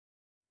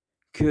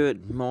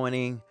Good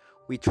morning.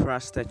 We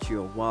trust that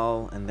you are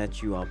well and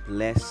that you are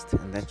blessed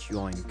and that you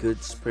are in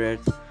good spirit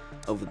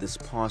over this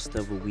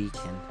Passover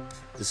weekend.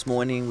 This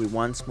morning, we're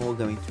once more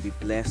going to be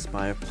blessed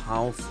by a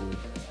powerful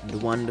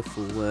and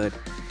wonderful word,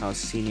 our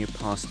senior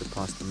pastor,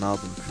 Pastor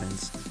Melvin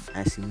Prince,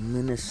 as he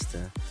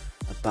minister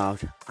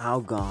about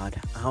our God,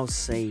 our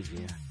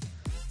Savior,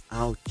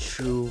 our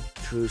true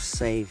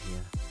Savior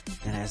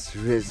that has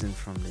risen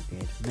from the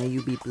dead. May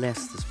you be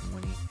blessed this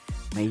morning.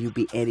 May you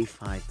be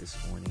edified this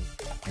morning.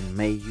 And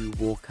may you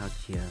walk out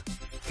here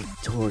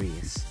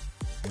victorious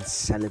and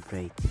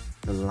celebrate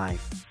the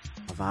life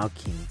of our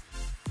King,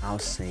 our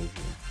Savior,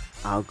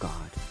 our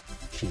God,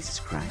 Jesus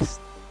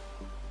Christ.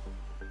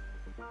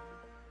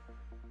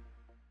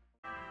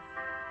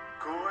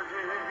 Go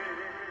ahead,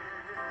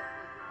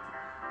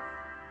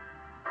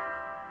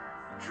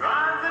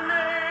 drive the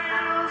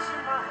nails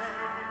in my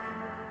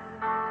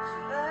hands,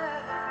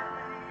 let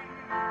me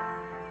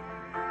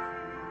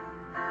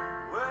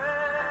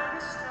where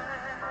you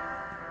stand.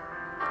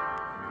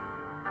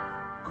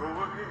 Go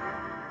ahead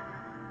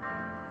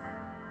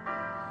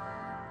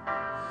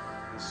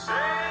and say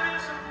it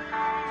isn't me.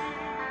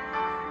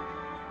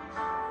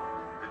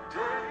 The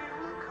day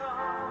will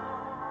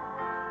come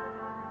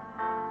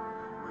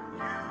when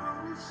you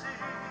will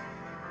see.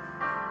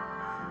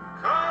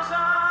 'Cause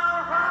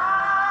I'll rise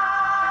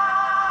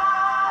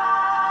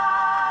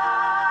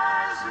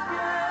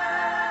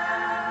again.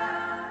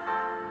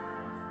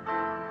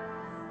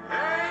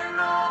 Ain't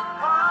no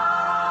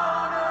power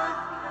on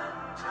earth can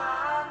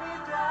tie me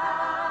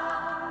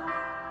down.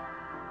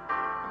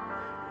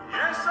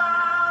 Yes,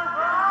 I'll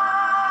rise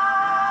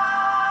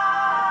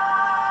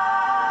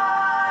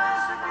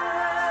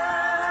again.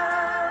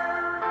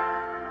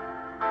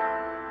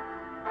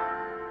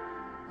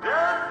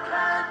 Death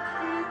can't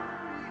keep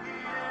me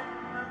in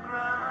the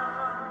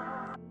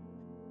ground.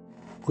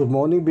 Good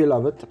morning,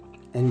 beloved,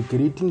 and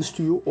greetings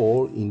to you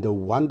all in the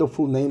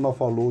wonderful name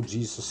of our Lord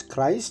Jesus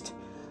Christ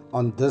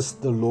on this,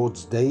 the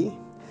Lord's Day.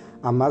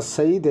 I must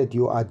say that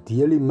you are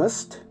dearly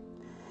missed,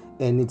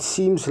 and it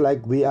seems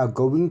like we are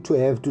going to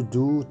have to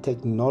do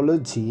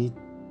technology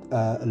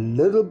a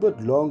little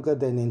bit longer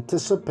than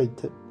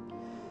anticipated.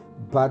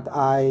 But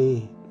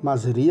I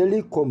must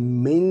really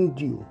commend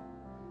you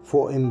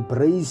for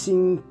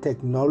embracing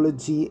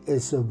technology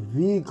as a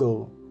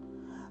vehicle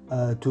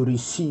to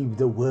receive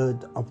the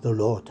word of the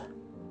Lord.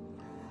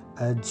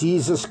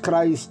 Jesus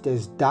Christ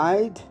has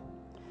died,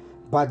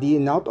 but he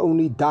not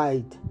only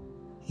died,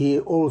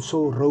 he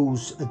also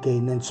rose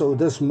again. And so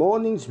this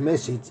morning's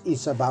message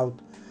is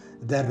about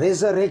the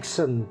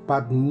resurrection,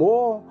 but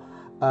more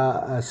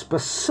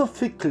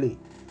specifically,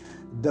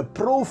 the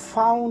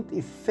profound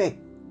effect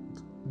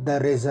the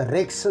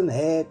resurrection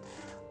had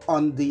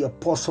on the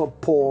Apostle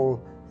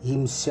Paul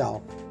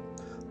himself.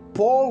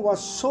 Paul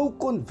was so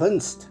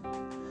convinced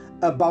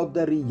about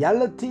the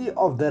reality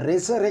of the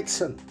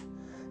resurrection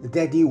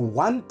that he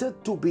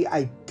wanted to be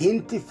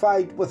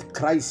identified with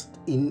Christ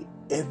in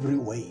every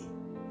way.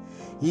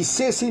 He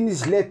says in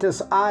his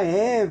letters, I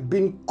have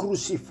been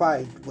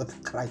crucified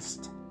with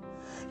Christ.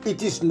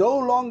 It is no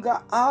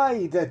longer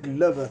I that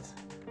liveth,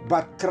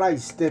 but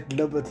Christ that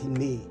liveth in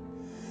me.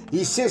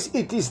 He says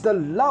it is the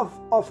love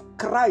of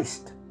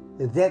Christ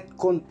that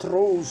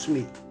controls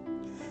me.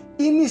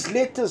 In his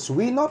letters,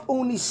 we not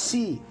only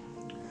see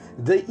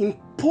the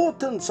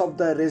importance of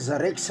the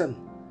resurrection,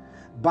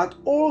 but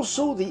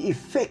also the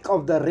effect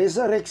of the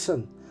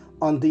resurrection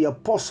on the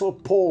Apostle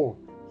Paul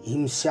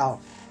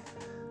himself.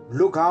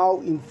 Look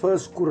how in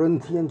 1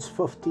 Corinthians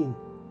 15,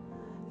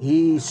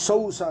 he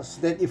shows us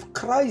that if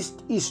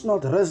Christ is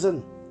not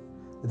risen,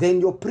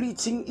 then your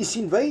preaching is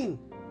in vain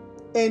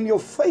and your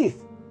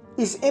faith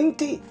is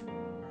empty.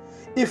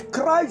 If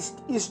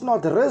Christ is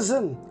not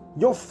risen,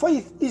 your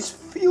faith is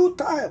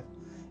futile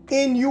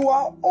and you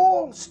are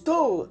all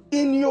still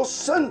in your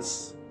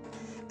sins.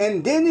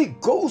 And then he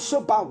goes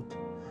about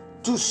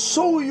to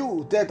show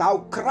you that how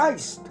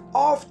Christ,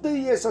 after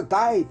he has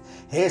died,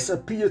 has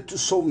appeared to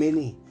so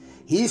many.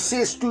 He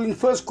says in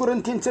 1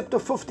 Corinthians chapter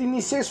 15,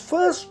 he says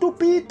first to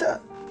Peter,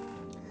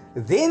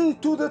 then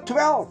to the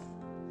 12.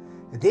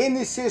 Then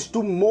he says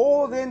to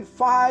more than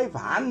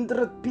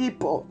 500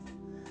 people.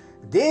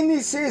 Then he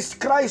says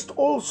Christ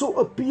also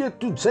appeared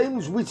to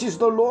James, which is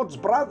the Lord's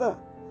brother.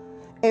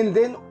 And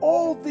then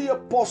all the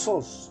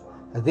apostles.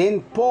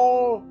 Then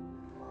Paul,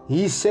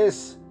 he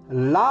says,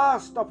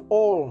 last of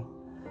all,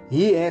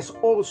 he has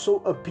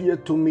also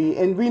appeared to me.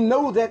 And we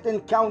know that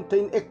encounter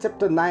in Acts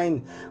chapter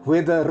 9,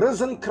 where the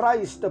risen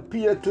Christ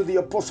appeared to the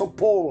Apostle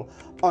Paul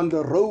on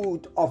the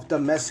road of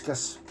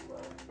Damascus.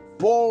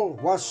 Paul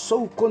was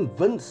so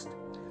convinced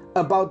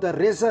about the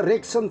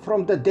resurrection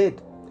from the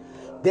dead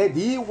that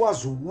he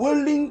was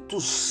willing to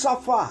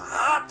suffer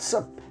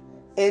hardship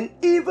and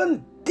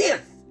even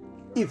death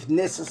if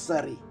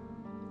necessary.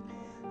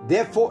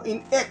 Therefore,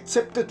 in Acts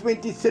chapter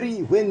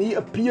 23, when he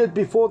appeared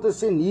before the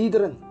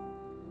Sanhedrin,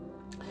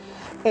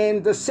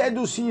 and the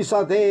Sadducees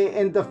are there,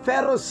 and the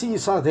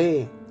Pharisees are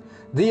there,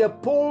 the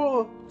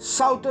Paul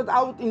shouted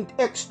out in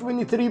Acts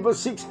 23 verse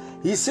 6,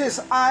 he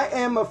says, I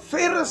am a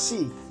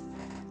Pharisee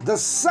the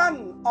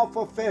son of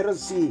a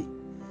Pharisee.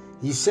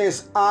 He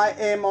says, I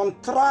am on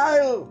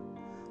trial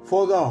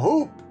for the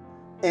hope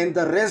and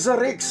the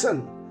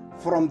resurrection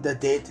from the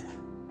dead.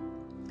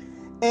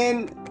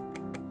 And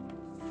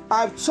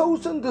I've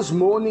chosen this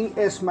morning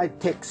as my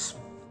text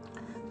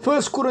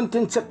 1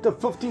 Corinthians chapter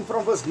 15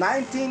 from verse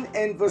 19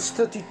 and verse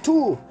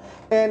 32.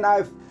 And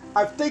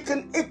I've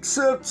taken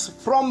excerpts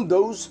from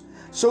those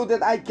so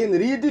that I can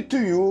read it to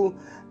you,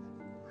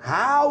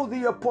 how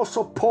the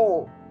Apostle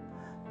Paul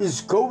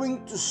is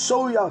going to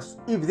show us,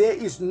 if there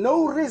is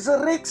no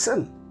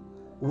resurrection,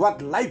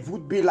 what life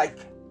would be like.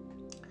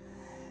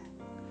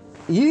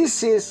 He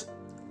says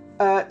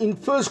in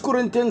 1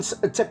 Corinthians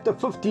chapter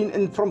 15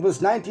 and from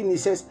verse 19, he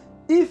says,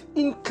 if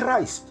in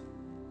Christ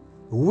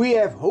we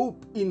have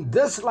hope in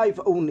this life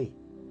only,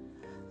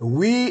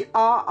 we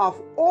are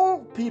of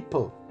all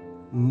people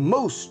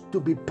most to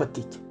be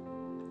pitied.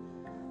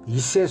 He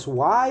says,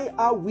 why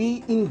are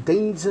we in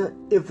danger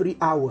every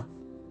hour?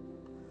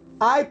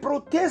 I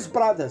protest,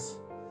 brothers,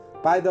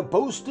 by the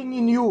boasting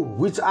in you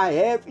which I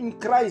have in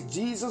Christ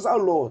Jesus our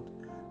Lord,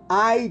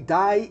 I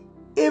die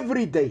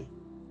every day.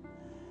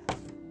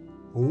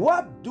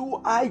 What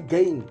do I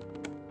gain?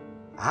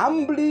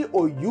 Humbly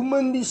or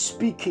humanly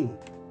speaking,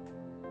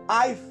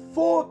 I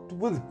fought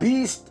with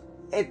beasts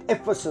at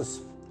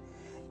Ephesus.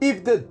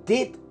 If the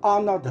dead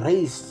are not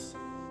raised,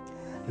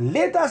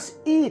 let us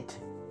eat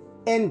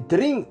and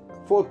drink,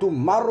 for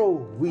tomorrow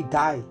we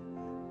die.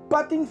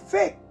 But in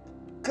fact,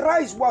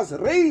 Christ was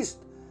raised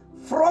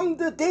from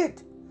the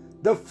dead,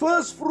 the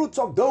first fruits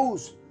of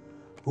those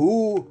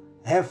who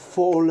have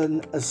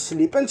fallen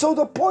asleep. And so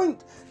the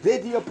point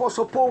that the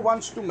Apostle Paul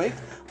wants to make,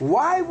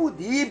 why would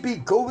he be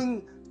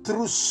going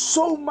through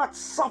so much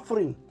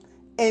suffering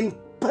and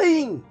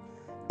pain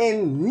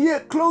and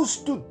near close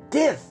to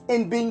death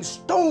and being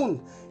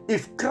stoned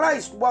if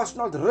Christ was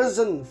not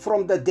risen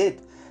from the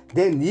dead?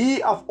 Then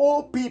he of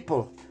all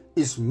people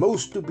is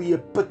most to be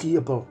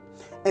pitiable.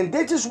 And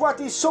that is what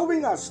he's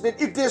showing us, that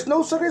if there's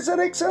no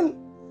resurrection,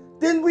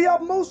 then we are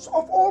most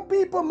of all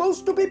people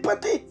most to be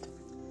pitied.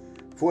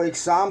 For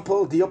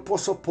example, the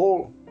Apostle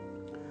Paul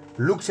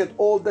looks at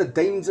all the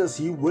dangers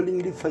he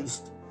willingly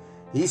faced.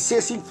 He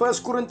says in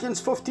 1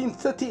 Corinthians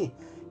 15:30,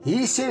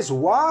 he says,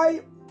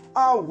 why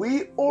are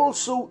we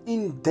also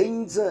in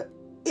danger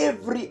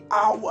every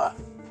hour?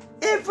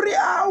 Every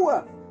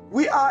hour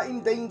we are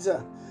in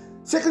danger.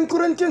 2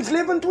 Corinthians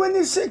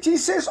 11:26, he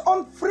says,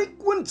 on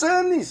frequent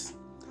journeys,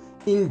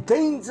 in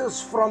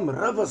dangers from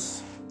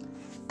rivers,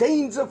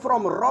 danger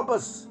from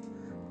robbers,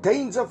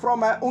 danger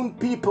from our own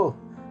people,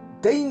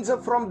 danger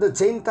from the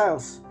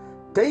Gentiles,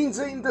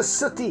 danger in the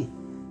city,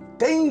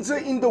 danger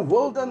in the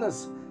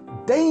wilderness,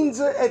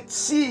 danger at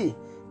sea,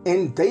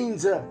 and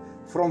danger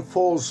from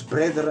false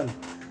brethren.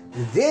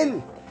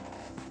 Then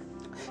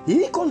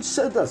he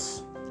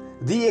considers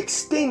the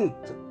extent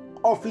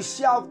of his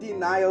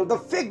self-denial, the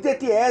fact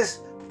that he has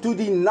to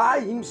deny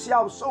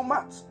himself so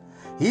much.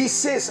 He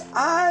says,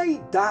 I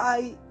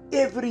die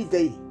every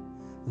day.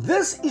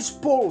 This is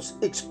Paul's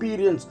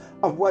experience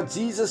of what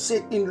Jesus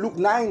said in Luke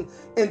 9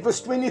 and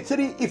verse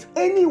 23. If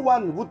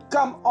anyone would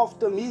come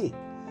after me,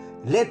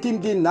 let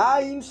him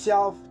deny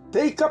himself,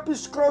 take up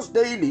his cross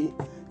daily,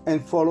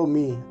 and follow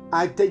me.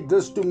 I take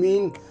this to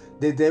mean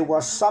that there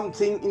was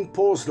something in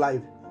Paul's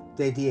life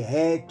that he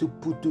had to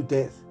put to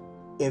death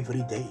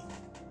every day.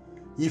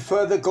 He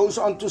further goes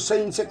on to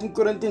say in 2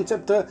 Corinthians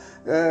chapter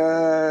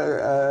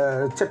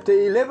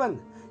 11,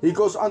 he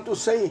goes on to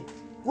say,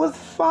 with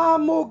far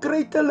more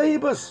greater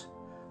labors,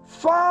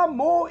 far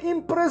more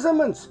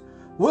imprisonments,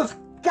 with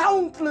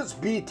countless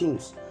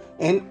beatings,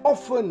 and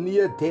often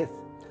near death.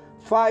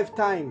 5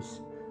 times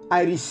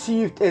I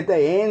received at the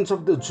hands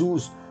of the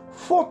Jews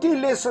 40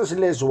 lashes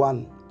less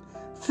one.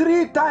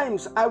 3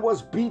 times I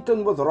was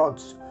beaten with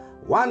rods.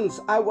 Once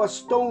I was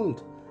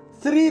stoned.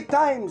 3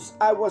 times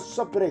I was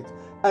shipwrecked.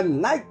 A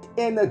night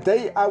and a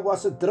day I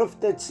was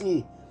adrift at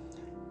sea,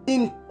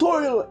 in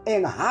toil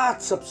and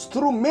hardships,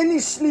 through many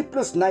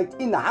sleepless nights,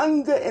 in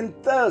hunger and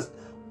thirst,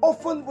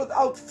 often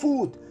without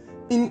food,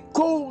 in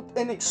cold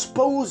and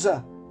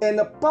exposure. And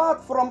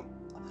apart from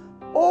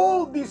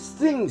all these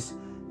things,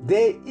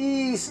 there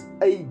is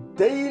a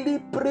daily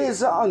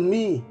pressure on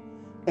me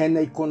and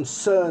a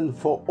concern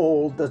for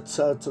all the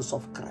churches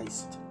of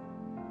Christ.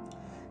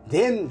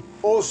 Then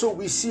also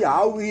we see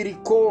how he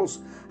recalls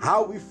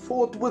how we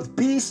fought with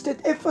beasts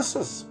at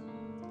Ephesus.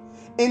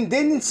 And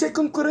then in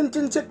 2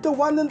 Corinthians chapter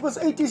 1 and verse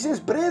 8, he says,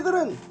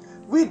 brethren,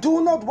 we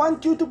do not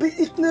want you to be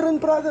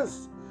ignorant,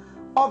 brothers,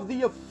 of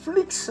the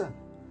affliction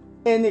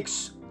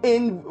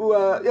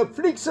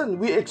affliction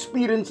we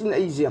experienced in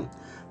Asia.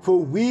 For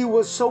we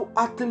were so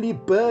utterly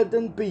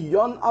burdened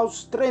beyond our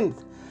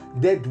strength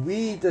that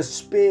we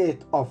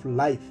despaired of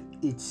life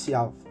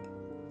itself.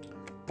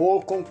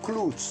 Paul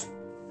concludes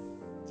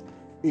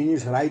in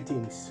his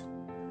writings,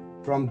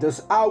 from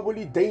this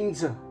hourly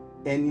danger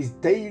and his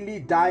daily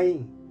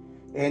dying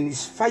and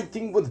his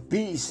fighting with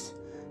beasts,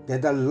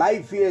 that the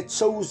life he had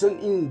chosen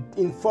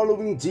in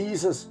following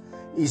Jesus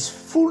is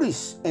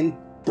foolish and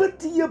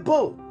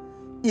pitiable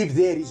if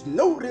there is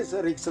no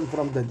resurrection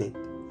from the dead.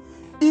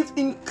 If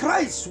in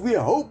Christ we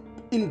hope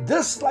in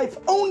this life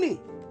only,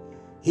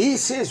 he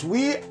says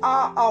we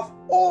are of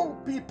all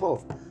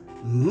people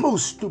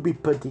most to be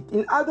pitied.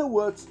 In other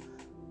words,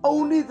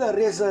 only the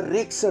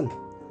resurrection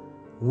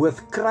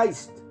with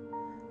Christ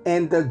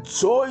and the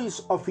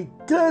joys of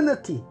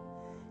eternity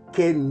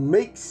can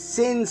make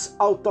sense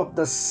out of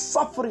the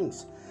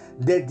sufferings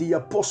that the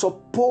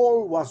Apostle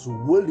Paul was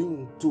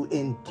willing to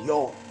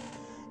endure.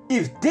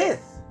 If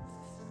death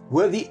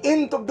were the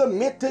end of the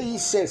matter, he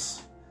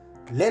says,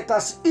 let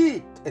us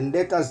eat and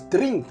let us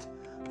drink,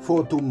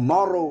 for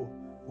tomorrow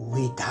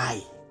we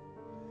die.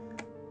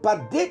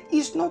 But that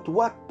is not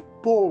what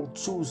Paul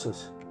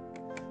chooses.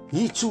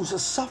 He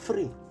chooses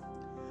suffering.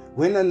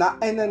 When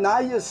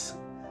Ananias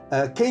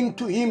came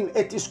to him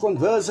at his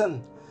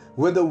conversion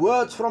with the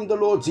words from the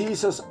Lord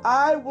Jesus,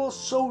 I will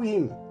show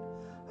him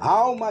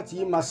how much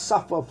he must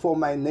suffer for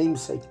my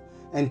name's sake.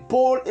 And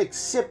Paul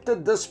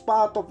accepted this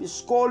part of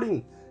his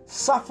calling.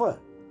 Suffer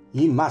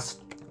he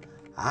must.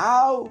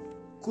 How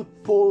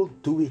could Paul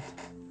do it?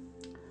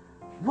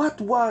 What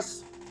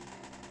was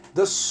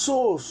the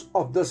source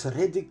of this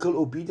radical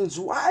obedience?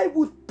 Why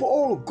would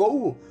Paul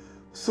go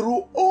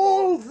through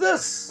all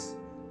this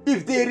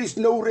if there is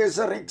no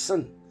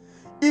resurrection?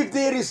 If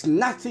there is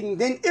nothing,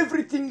 then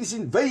everything is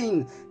in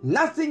vain.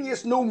 Nothing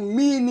has no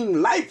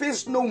meaning. Life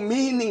has no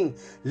meaning.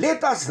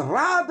 Let us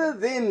rather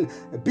than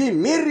be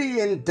merry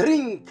and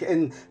drink,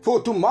 and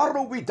for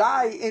tomorrow we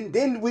die and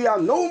then we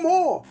are no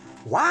more.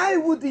 Why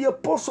would the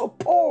Apostle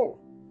Paul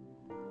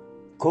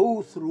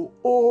go through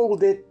all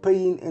that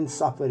pain and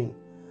suffering?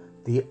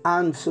 The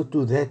answer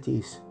to that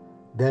is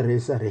the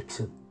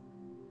resurrection.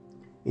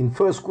 In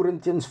 1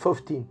 Corinthians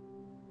 15,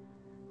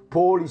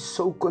 Paul is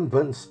so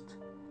convinced.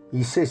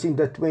 He says in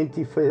the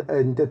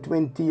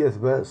 20th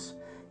verse,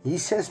 he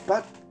says,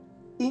 but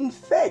in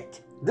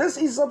fact, this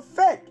is a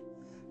fact,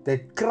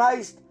 that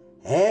Christ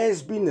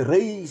has been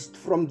raised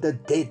from the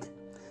dead,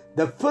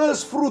 the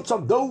first fruits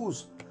of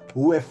those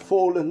who have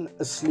fallen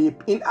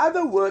asleep. In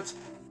other words,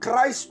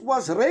 Christ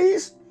was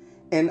raised,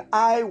 and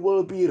I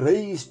will be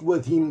raised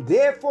with him.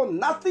 Therefore,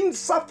 nothing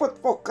suffered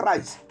for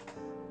Christ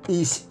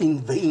is in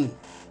vain.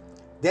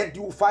 That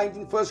you find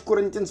in 1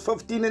 Corinthians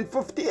 15 and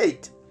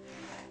 58.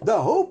 The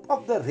hope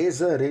of the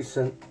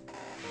resurrection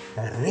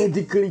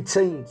radically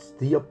changed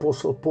the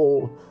Apostle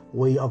Paul's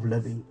way of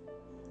living.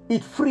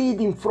 It freed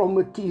him from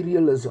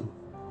materialism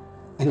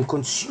and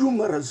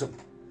consumerism.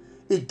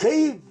 It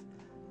gave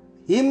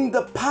him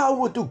the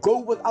power to go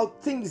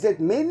without things that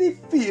many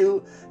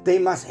feel they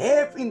must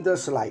have in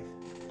this life.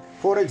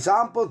 For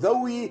example,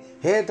 though he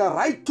had a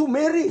right to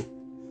marry,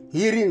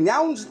 he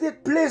renounced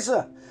that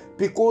pleasure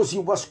because he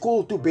was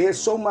called to bear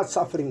so much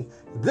suffering.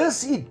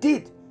 This he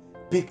did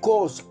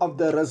because of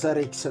the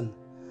resurrection.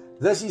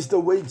 This is the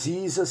way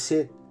Jesus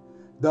said,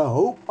 the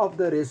hope of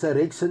the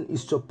resurrection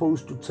is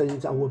supposed to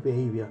change our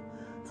behavior.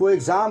 For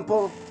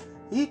example,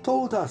 he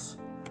told us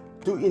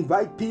to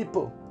invite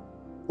people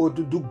or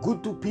to do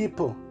good to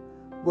people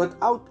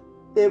without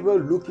ever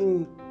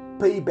looking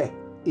payback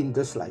in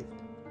this life.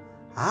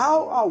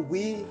 How are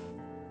we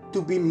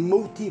to be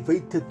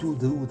motivated to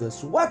do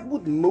this? What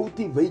would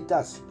motivate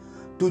us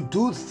to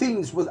do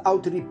things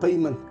without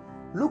repayment?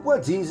 Look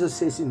what Jesus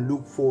says in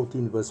Luke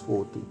 14 verse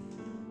 14.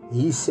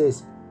 He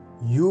says,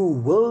 you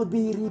will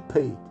be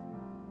repaid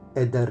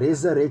at the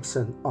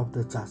resurrection of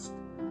the just.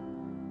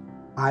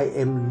 I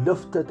am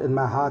lifted and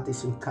my heart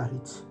is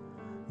encouraged.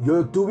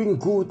 Your doing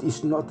good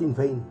is not in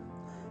vain.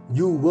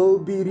 You will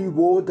be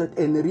rewarded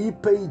and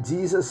repaid,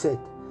 Jesus said,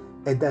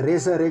 at the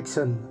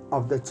resurrection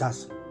of the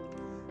just.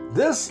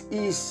 This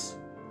is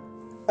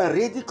a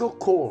radical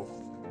call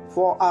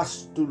for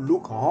us to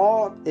look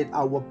hard at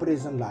our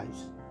present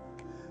lives,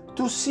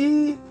 to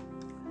see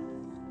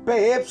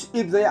perhaps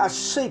if they are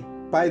shaped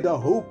by the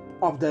hope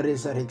of the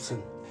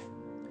resurrection.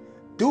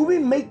 Do we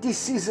make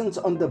decisions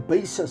on the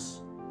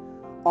basis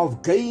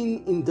of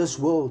gain in this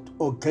world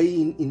or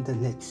gain in the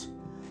next?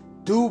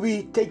 Do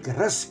we take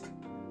risk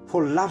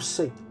for love's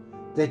sake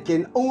that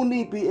can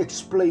only be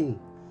explained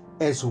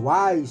as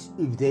wise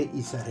if there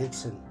is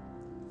resurrection?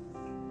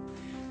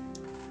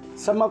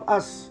 Some of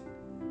us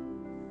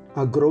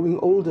are growing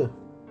older.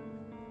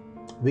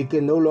 We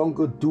can no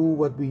longer do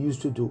what we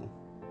used to do.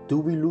 Do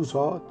we lose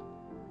heart?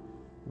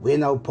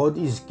 When our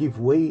bodies give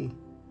way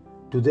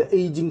to the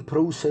aging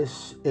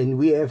process and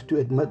we have to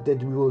admit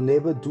that we will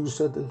never do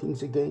certain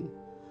things again?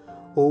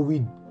 Or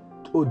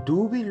do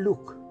we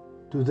look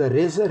to the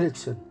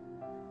resurrection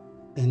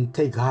and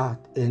take heart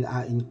and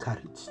are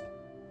encouraged?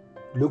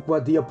 Look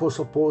what the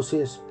Apostle Paul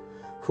says,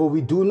 for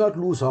we do not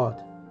lose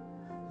heart.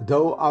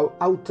 Though our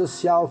outer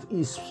self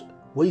is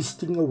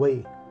wasting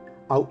away,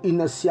 our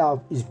inner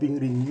self is being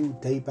renewed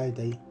day by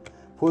day.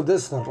 For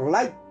this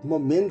light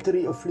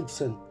momentary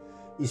affliction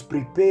is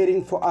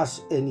preparing for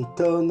us an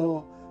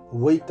eternal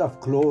weight of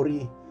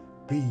glory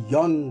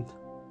beyond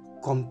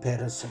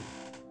comparison.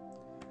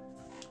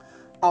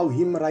 Our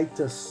hymn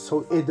writers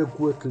so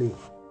adequately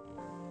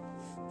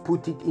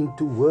put it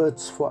into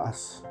words for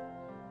us.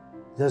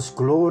 This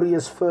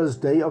glorious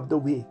first day of the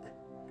week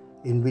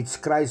in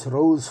which Christ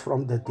rose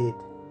from the dead.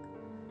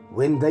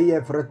 When they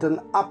have risen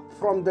up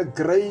from the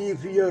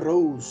grave, he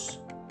arose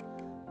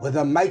with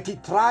a mighty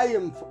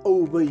triumph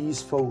over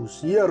his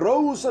foes. He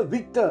arose a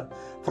victor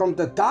from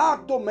the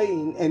dark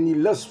domain, and he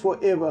lives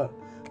forever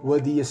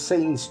with his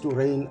saints to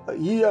reign.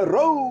 He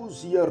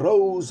arose,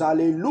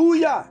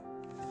 hallelujah.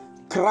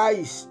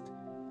 Christ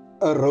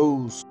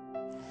arose.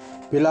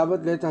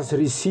 Beloved, let us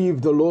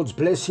receive the Lord's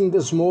blessing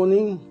this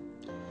morning.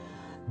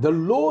 The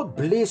Lord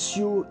bless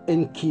you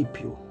and keep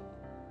you.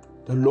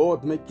 The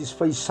Lord make his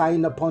face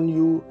shine upon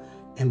you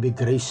and be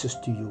gracious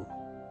to you.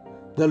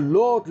 The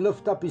Lord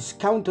lift up his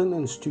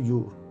countenance to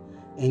you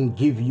and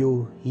give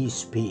you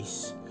his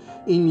peace.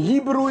 In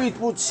Hebrew it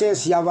would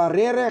says,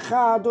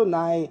 Yavarerecha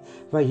Adonai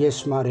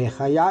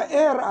vayesmarecha,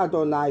 Yaer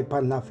Adonai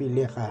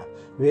panafilecha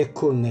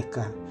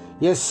vekoneka,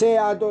 Yese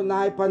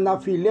Adonai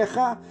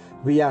panafilecha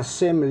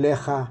v'yasem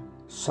lecha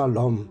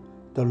shalom.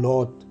 The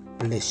Lord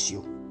bless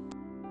you.